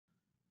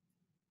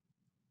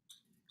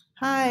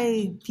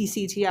Hi,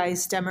 PCTI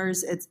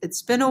STEMers.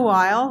 It's been a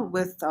while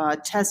with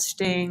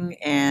testing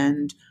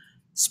and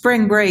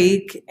spring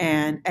break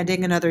and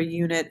ending another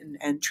unit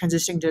and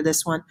transitioning to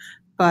this one.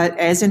 But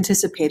as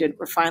anticipated,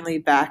 we're finally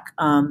back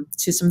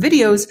to some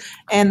videos,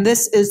 and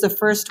this is the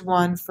first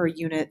one for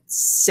Unit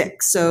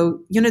 6. So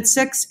Unit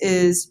 6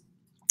 is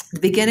the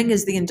beginning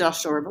is the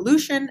Industrial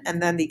Revolution,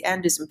 and then the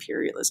end is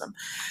imperialism.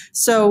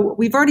 So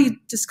we've already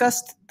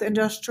discussed the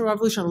Industrial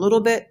Revolution a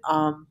little bit.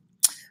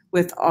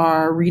 With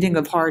our reading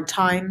of Hard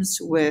Times,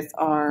 with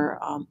our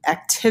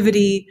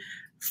activity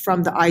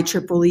from the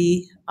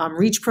IEEE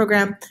REACH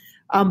program.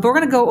 But we're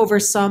going to go over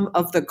some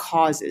of the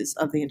causes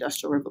of the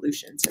Industrial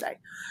Revolution today.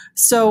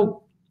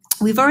 So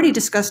we've already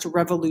discussed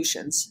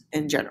revolutions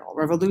in general.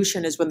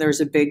 Revolution is when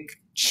there's a big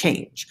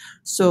change.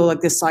 So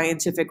like the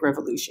scientific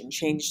revolution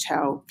changed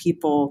how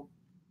people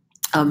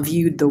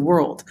viewed the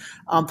world.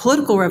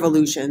 Political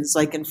revolutions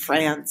like in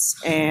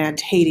France and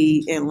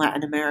Haiti in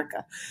Latin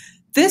America.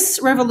 This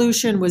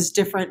revolution was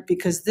different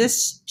because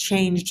this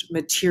changed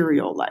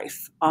material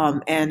life,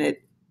 and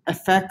it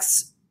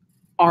affects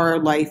our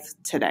life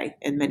today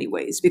in many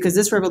ways because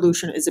this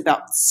revolution is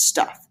about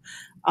stuff,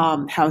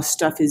 how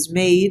stuff is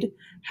made,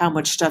 how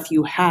much stuff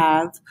you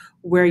have,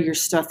 where your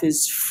stuff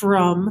is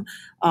from,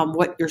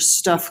 what your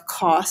stuff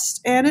costs,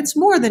 and it's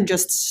more than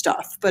just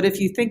stuff. But if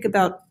you think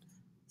about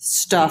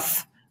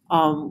stuff,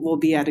 we'll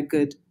be at a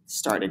good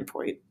starting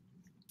point.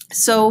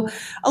 So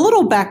a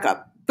little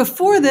backup.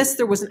 Before this,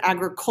 there was an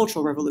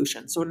agricultural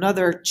revolution, so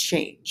another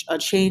change, a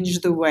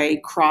change the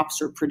way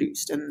crops are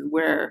produced and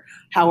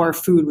how our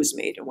food was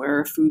made and where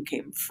our food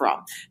came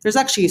from. There's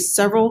actually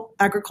several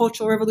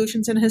agricultural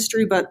revolutions in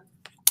history, but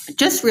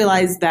just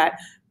realize that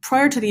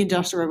prior to the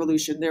Industrial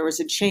Revolution, there was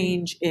a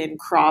change in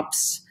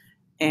crops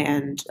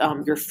and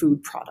your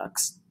food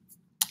products.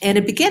 And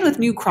it began with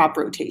new crop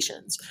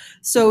rotations.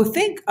 So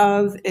think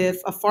of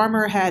if a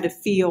farmer had a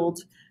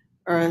field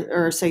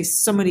or say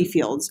so many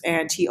fields,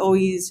 and he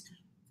always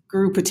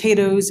grew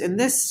potatoes in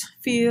this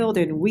field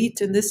and wheat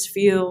in this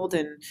field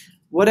and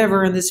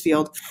whatever in this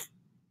field.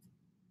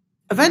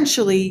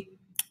 Eventually,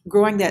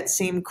 growing that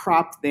same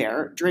crop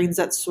there drains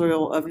that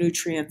soil of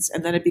nutrients,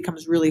 and then it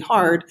becomes really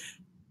hard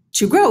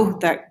to grow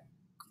that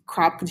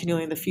crop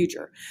continually in the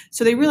future.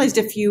 So they realized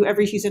if you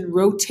every season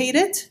rotate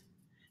it,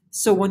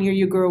 so one year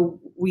you grow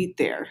wheat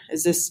there,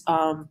 as this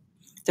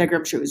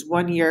diagram shows.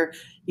 One year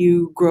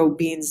you grow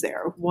beans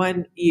there.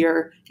 One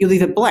year you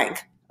leave it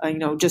blank.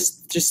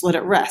 Just let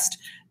it rest.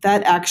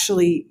 That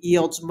actually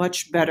yields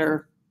much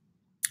better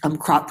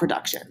crop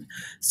production.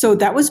 So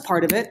that was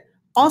part of it.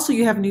 Also,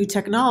 you have new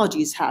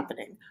technologies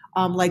happening,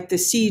 like the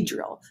seed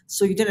drill.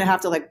 So you didn't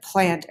have to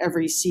plant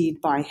every seed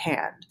by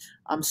hand.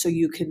 So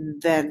you can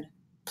then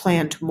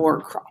plant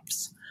more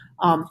crops.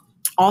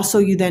 Also,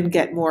 you then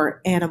get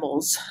more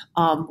animals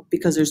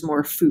because there's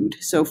more food.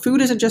 So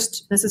food isn't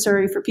just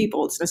necessary for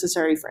people, it's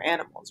necessary for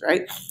animals,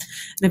 right?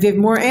 And if you have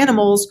more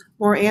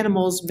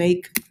animals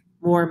make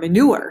more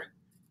manure,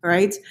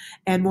 right?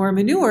 And more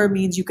manure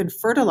means you can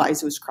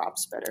fertilize those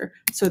crops better.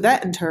 So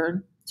that in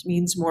turn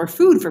means more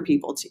food for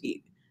people to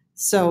eat.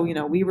 So,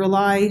 we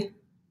rely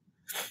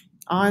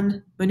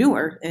on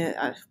manure,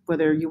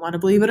 whether you want to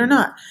believe it or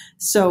not.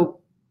 So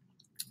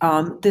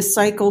this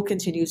cycle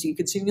continues. You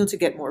continue to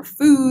get more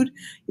food,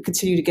 you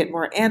continue to get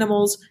more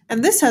animals,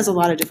 and this has a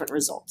lot of different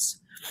results.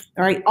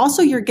 All right.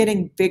 Also, you're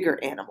getting bigger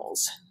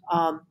animals.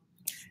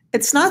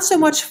 It's not so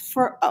much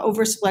for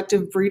over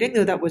selective breeding,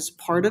 though that was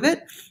part of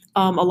it.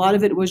 A lot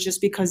of it was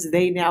just because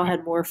they now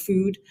had more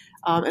food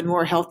and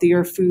more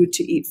healthier food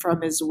to eat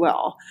from as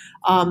well.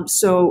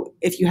 So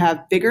if you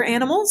have bigger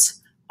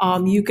animals,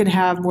 you can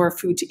have more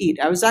food to eat.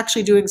 I was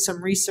actually doing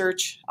some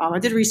research. I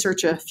did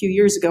research a few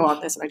years ago on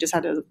this, and I just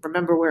had to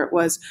remember where it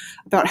was,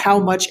 about how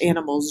much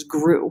animals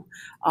grew.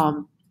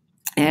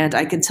 And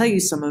I can tell you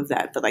some of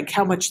that, but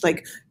how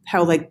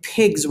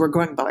pigs were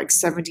growing by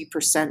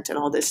 70% and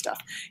all this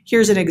stuff.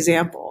 Here's an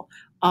example.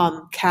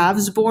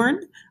 Calves born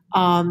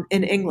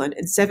in England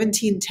in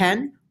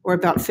 1710 were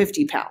about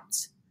 50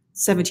 pounds.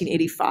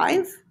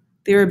 1785,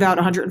 they were about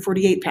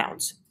 148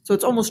 pounds. So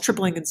it's almost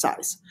tripling in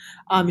size.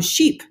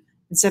 Sheep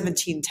in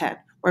 1710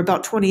 were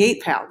about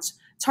 28 pounds.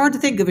 It's hard to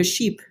think of a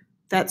sheep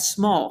that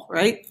small,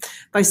 right?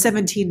 By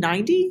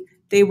 1790,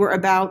 they were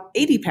about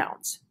 80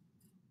 pounds,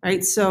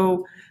 right?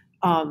 So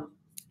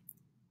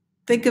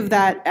think of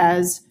that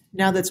as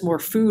now that's more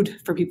food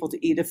for people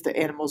to eat if the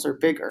animals are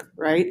bigger,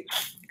 right?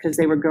 Because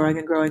they were growing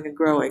and growing and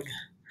growing.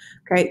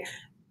 Okay.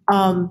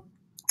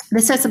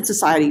 This has some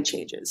society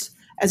changes.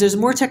 As there's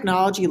more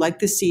technology like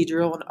the seed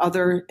drill and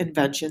other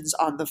inventions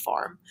on the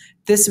farm,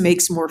 this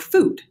makes more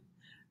food.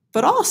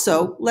 But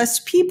also,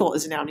 less people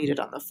is now needed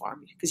on the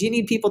farm because you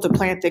need people to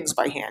plant things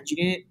by hand.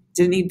 You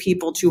didn't need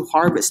people to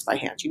harvest by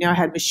hand. You now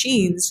had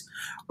machines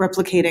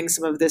replicating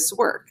some of this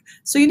work.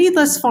 So you need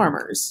less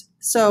farmers.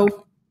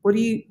 So what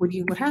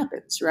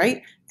happens,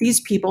 right?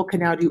 These people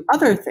can now do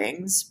other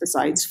things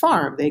besides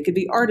farm. They could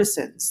be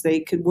artisans. They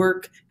could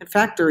work in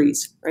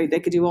factories, right? They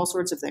could do all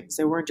sorts of things.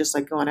 They weren't just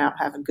going out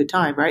having a good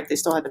time, right? They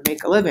still had to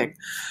make a living.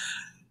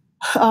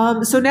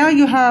 So now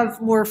you have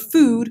more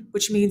food,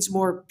 which means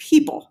more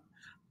people,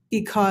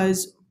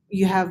 because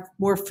you have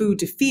more food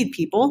to feed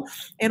people.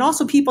 And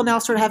also, people now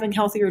start having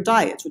healthier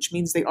diets, which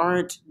means they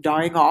aren't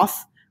dying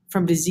off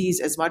from disease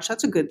as much.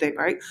 That's a good thing,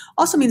 right?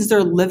 Also means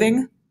they're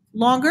living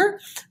longer.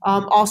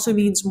 Also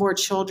means more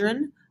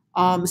children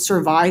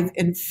survive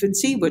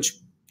infancy, which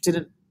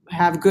didn't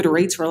have good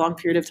rates for a long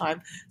period of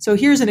time. So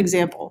here's an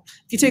example.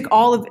 If you take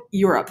all of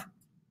Europe,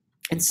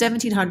 in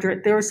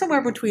 1700, there were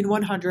somewhere between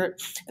 100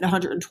 and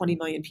 120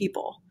 million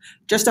people.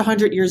 Just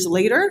 100 years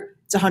later,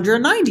 it's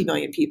 190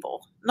 million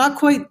people. Not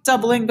quite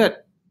doubling,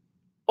 but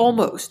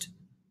almost.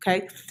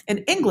 Okay. In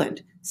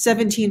England,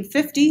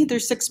 1750,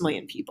 there's 6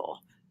 million people.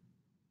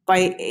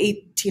 By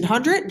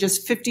 1800,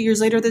 just 50 years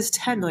later, there's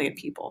 10 million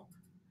people.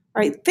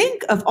 Right?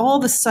 Think of all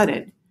of a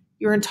sudden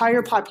your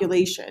entire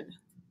population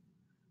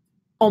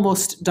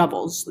almost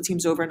doubles, it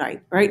seems, overnight,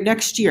 right?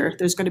 Next year,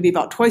 there's going to be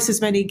about twice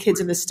as many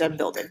kids in the STEM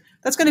building.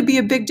 That's going to be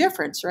a big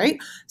difference, right?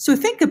 So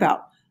think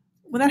about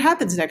when that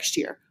happens next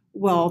year.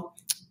 Well,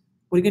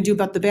 what are you going to do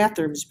about the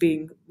bathrooms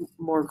being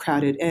more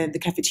crowded and the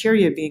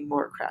cafeteria being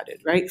more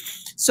crowded, right?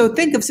 So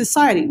think of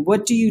society.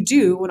 What do you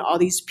do when all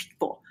these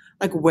people,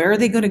 like, where are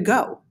they going to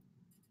go,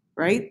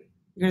 right?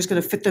 You're just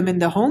going to fit them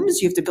into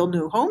homes? You have to build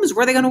new homes?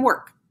 Where are they going to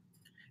work,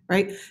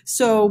 right?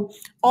 So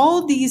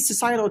all these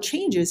societal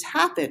changes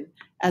happen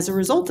as a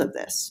result of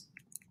this,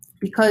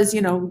 because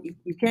you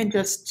can't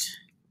just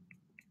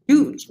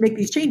make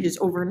these changes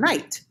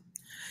overnight.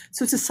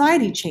 So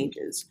society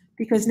changes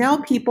because now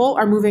people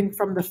are moving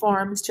from the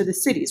farms to the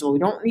cities. Well, we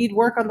don't need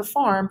work on the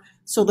farm,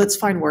 so let's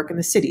find work in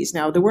the cities.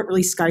 Now, there weren't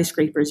really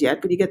skyscrapers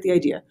yet, but you get the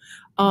idea.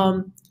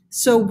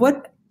 So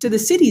what do the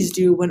cities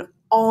do when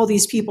all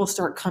these people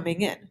start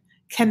coming in?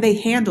 Can they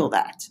handle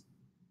that,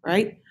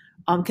 right?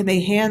 Can they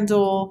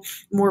handle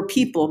more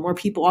people? More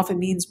people often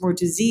means more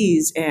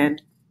disease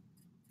and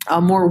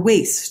more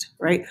waste,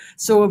 right?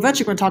 So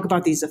eventually we're going to talk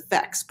about these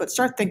effects, but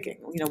start thinking,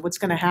 what's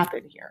going to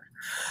happen here.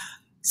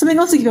 Something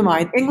else to keep in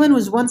mind, England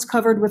was once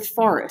covered with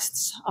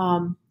forests,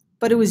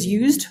 but it was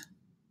used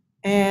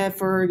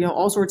for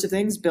all sorts of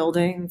things,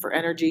 building, for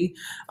energy.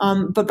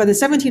 But by the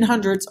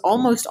 1700s,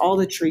 almost all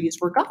the trees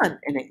were gone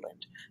in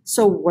England.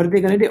 So what are they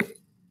going to do?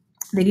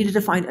 They needed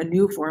to find a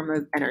new form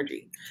of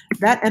energy.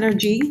 That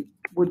energy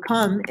would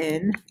come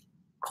in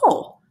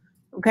coal,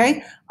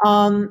 okay?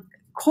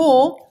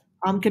 Coal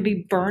can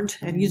be burnt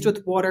and used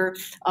with water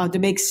to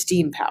make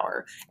steam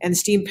power. And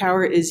steam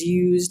power is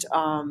used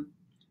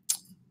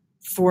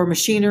for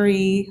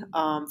machinery,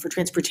 for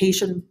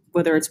transportation,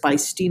 whether it's by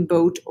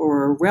steamboat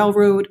or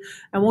railroad.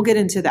 And we'll get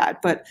into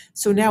that. But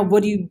so now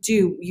what do?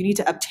 You need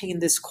to obtain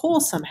this coal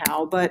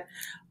somehow. But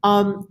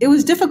it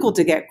was difficult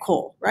to get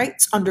coal, right?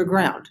 It's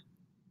underground.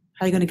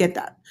 How are you going to get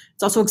that?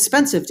 It's also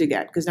expensive to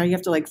get because now you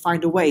have to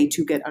find a way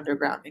to get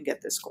underground and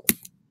get this coal.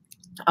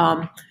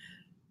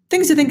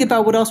 Things to think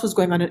about. What else was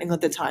going on in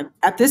England at the time?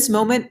 At this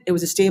moment, it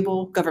was a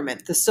stable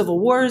government. The Civil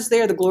War is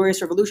there. The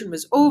Glorious Revolution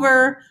was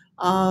over.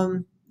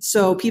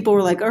 So people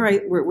were like, all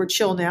right, we're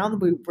chill now.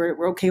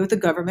 We're okay with the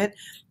government.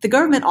 The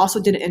government also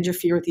didn't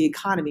interfere with the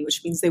economy,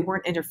 which means they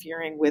weren't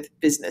interfering with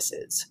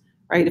businesses,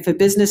 right? If a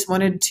business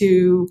wanted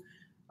to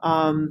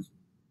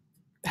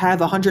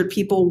have 100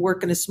 people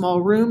work in a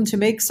small room to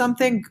make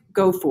something,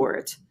 go for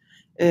it.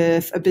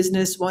 If a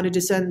business wanted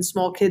to send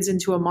small kids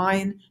into a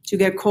mine to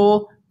get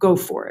coal, go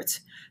for it.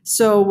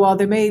 So while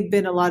there may have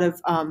been a lot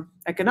of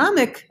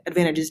economic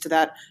advantages to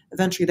that,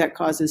 eventually that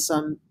causes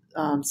some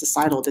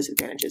societal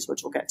disadvantages,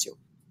 which we'll get to.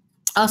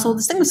 Also,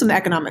 let's think of some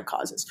economic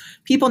causes.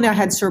 People now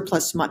had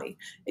surplus money.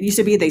 It used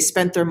to be they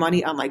spent their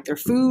money on their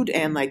food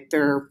and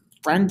their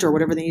rent or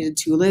whatever they needed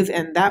to live,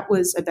 and that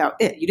was about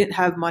it. You didn't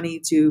have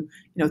money to,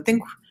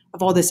 think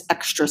of all this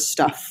extra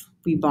stuff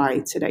we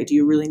buy today. Do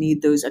you really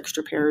need those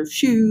extra pair of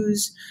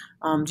shoes?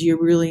 Do you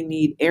really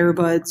need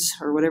earbuds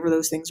or whatever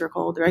those things are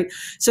called, right?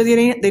 So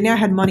they now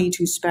had money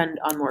to spend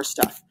on more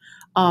stuff.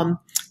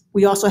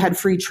 We also had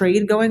free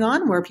trade going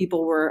on where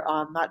people were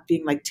not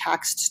being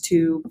taxed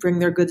to bring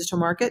their goods to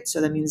market. So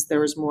that means there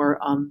was more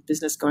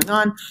business going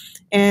on.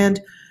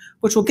 And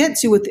which we'll get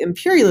to with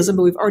imperialism,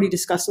 but we've already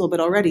discussed a little bit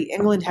already.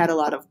 England had a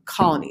lot of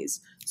colonies.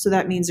 So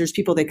that means there's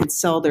people they could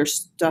sell their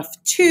stuff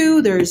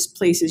to. There's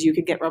places you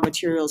could get raw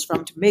materials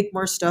from to make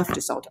more stuff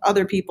to sell to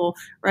other people,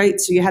 right?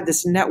 So you had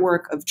this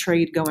network of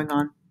trade going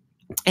on.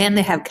 And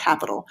they have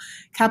capital.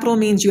 Capital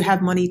means you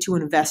have money to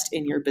invest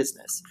in your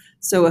business.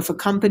 So if a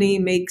company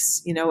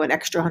makes, an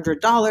extra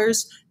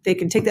 $100, they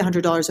can take that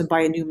 $100 and buy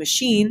a new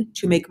machine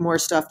to make more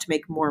stuff, to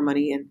make more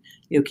money, and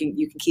you can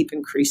keep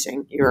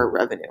increasing your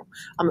revenue.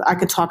 I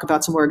could talk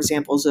about some more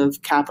examples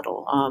of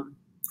capital.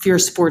 If you're a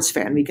sports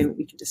fan, we can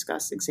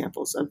discuss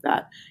examples of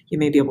that you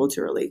may be able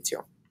to relate to.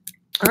 All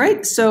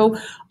right, so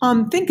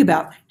think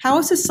about how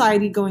is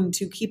society going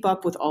to keep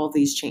up with all of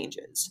these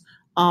changes?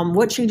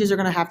 What changes are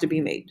going to have to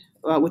be made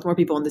with more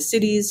people in the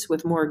cities,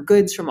 with more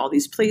goods from all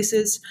these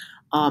places,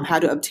 how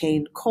to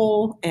obtain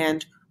coal,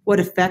 and what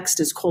effects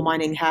does coal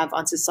mining have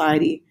on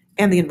society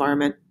and the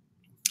environment?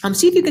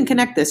 See if you can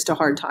connect this to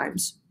hard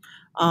times,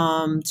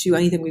 to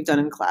anything we've done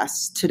in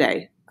class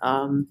today.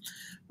 when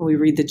we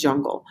read The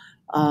Jungle.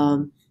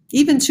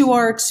 Even to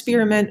our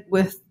experiment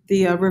with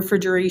the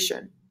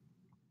refrigeration.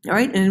 All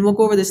right, and we'll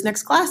go over this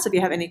next class. If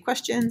you have any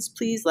questions,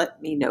 please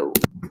let me know.